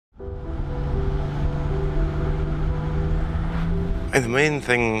And the main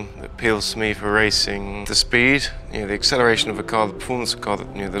thing that appeals to me for racing, the speed, the acceleration of a car, the performance of a car,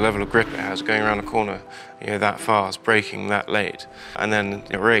 the level of grip it has, going around a corner, that fast, braking that late. And then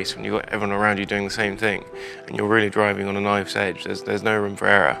in a race, when you've got everyone around you doing the same thing, and you're really driving on a knife's edge, there's no room for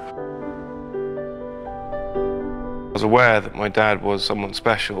error. I was aware that my dad was someone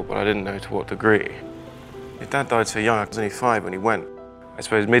special, but I didn't know to what degree. His dad died so young, I was only 5 when he went. I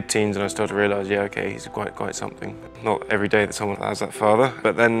suppose mid-teens, and I started to realise, yeah, okay, he's quite something. Not every day that someone has that father.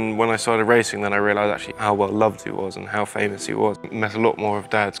 But then when I started racing, then I realised actually how well loved he was and how famous he was. I met a lot more of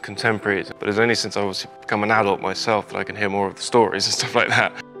Dad's contemporaries, but it's only since I was become an adult myself that I can hear more of the stories and stuff like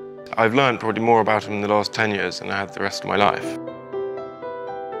that. I've learned probably more about him in the last 10 years than I had the rest of my life.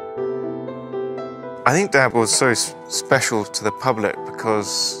 I think Dad was so special to the public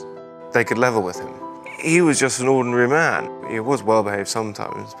because they could level with him. He was just an ordinary man. He was well-behaved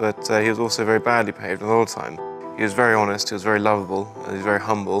sometimes, but he was also very badly behaved a lot of the time. He was very honest, he was very lovable, he was very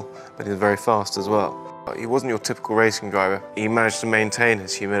humble, but he was very fast as well. He wasn't your typical racing driver. He managed to maintain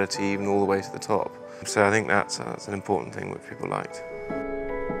his humility even all the way to the top. So I think that's an important thing which people liked.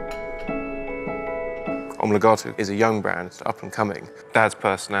 Omologato is a young brand, it's up and coming. Dad's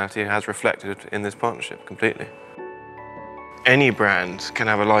personality has reflected in this partnership completely. Any brand can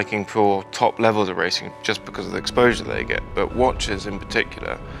have a liking for top levels of racing just because of the exposure they get, but watches in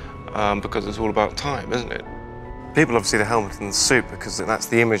particular, because it's all about time, isn't it? People obviously the helmet and the suit because that's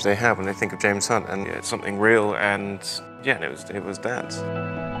the image they have when they think of James Hunt, and it's something real, and yeah, it was Dad's.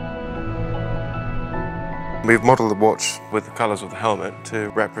 We've modelled the watch with the colours of the helmet to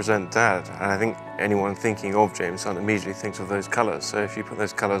represent Dad, and I think anyone thinking of James Hunt immediately thinks of those colours. So if you put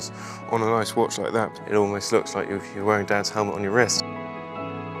those colours on a nice watch like that, it almost looks like you're wearing Dad's helmet on your wrist.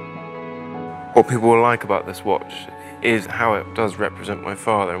 What people will like about this watch is how it does represent my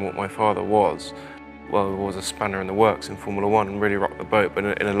father and what my father was. Well, he was a spanner in the works in Formula 1 and really rocked the boat, but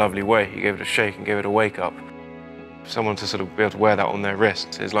in a lovely way. He gave it a shake and gave it a wake up. For someone to sort of be able to wear that on their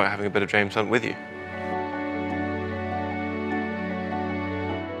wrist is like having a bit of James Hunt with you.